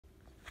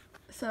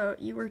So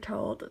you were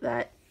told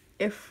that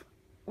if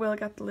Will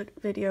got the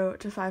video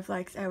to 5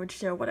 likes, I would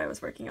show what I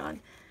was working on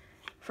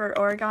for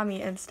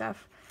origami and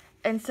stuff.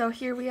 And so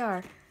here we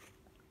are.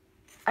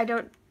 I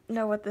don't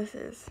know what this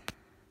is.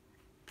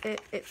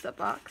 It's a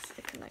box.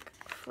 It can like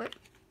flip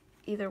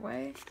either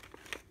way.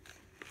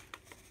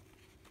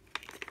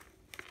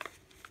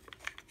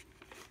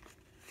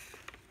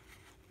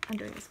 I'm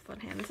doing this with one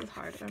hand. This is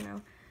hard. I don't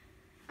know.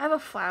 I have a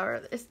flower.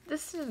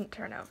 This didn't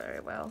turn out very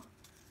well.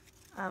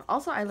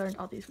 Also, I learned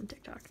all these from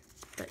TikTok,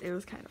 but it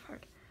was kind of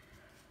hard.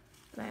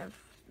 And I have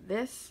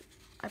this.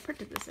 I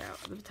printed this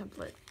out of the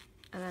template,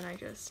 and then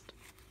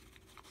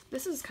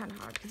this is kind of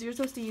hard because you're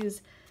supposed to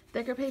use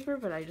thicker paper,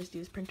 but I just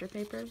used printer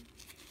paper.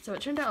 So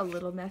it turned out a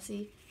little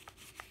messy.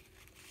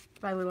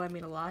 By little, I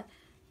mean a lot.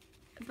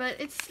 But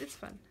it's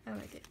fun. I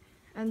like it.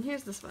 And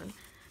here's this one.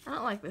 I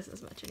don't like this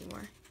as much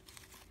anymore.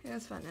 It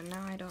was fun, and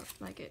now I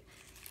don't like it.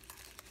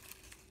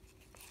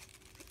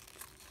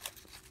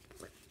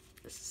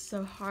 This is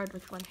so hard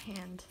with one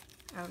hand.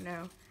 Oh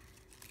no.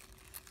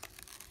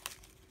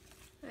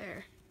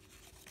 There.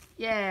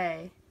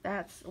 Yay!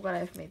 That's what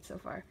I've made so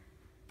far.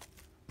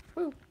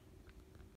 Woo!